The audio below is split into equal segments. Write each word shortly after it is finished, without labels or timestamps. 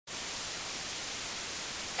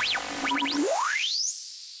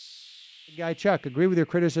Guy Chuck, agree with your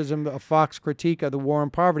criticism of Fox critique of the war on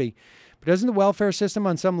poverty. But doesn't the welfare system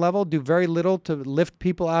on some level do very little to lift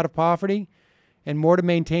people out of poverty and more to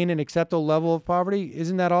maintain an acceptable level of poverty?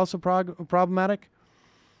 Isn't that also problematic?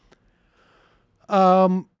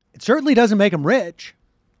 It certainly doesn't make them rich,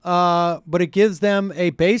 but it gives them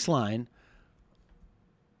a baseline.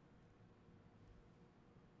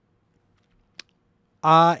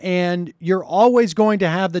 And you're always going to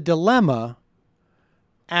have the dilemma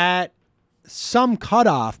at some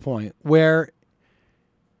cutoff point where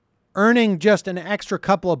earning just an extra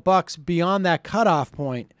couple of bucks beyond that cutoff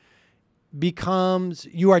point becomes,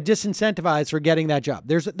 you are disincentivized for getting that job.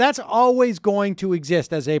 That's always going to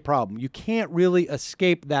exist as a problem. You can't really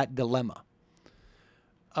escape that dilemma.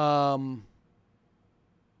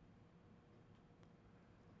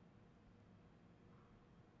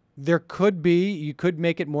 There could be, you could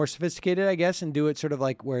make it more sophisticated, I guess, and do it sort of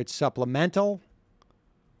like where it's supplemental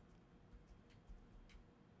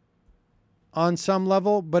on some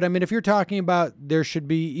level. But I mean, if you're talking about there should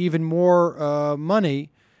be even more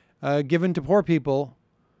money given to poor people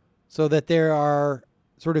so that they are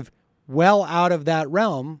sort of well out of that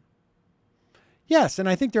realm. Yes. And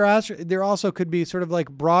I think there also could be sort of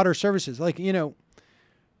like broader services, like, you know,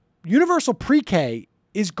 universal pre-K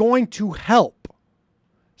is going to help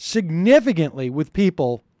significantly with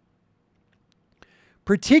people,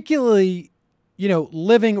 particularly, you know,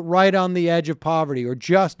 living right on the edge of poverty or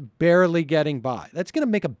just barely getting by. That's going to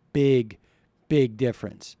make a big, big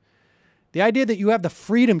difference. The idea that you have the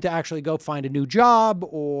freedom to actually go find a new job,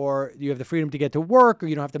 or you have the freedom to get to work, or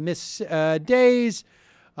you don't have to miss days,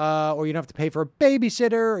 or you don't have to pay for a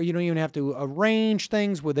babysitter, or you don't even have to arrange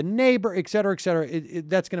things with a neighbor, et cetera,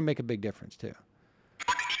 that's going to make a big difference too.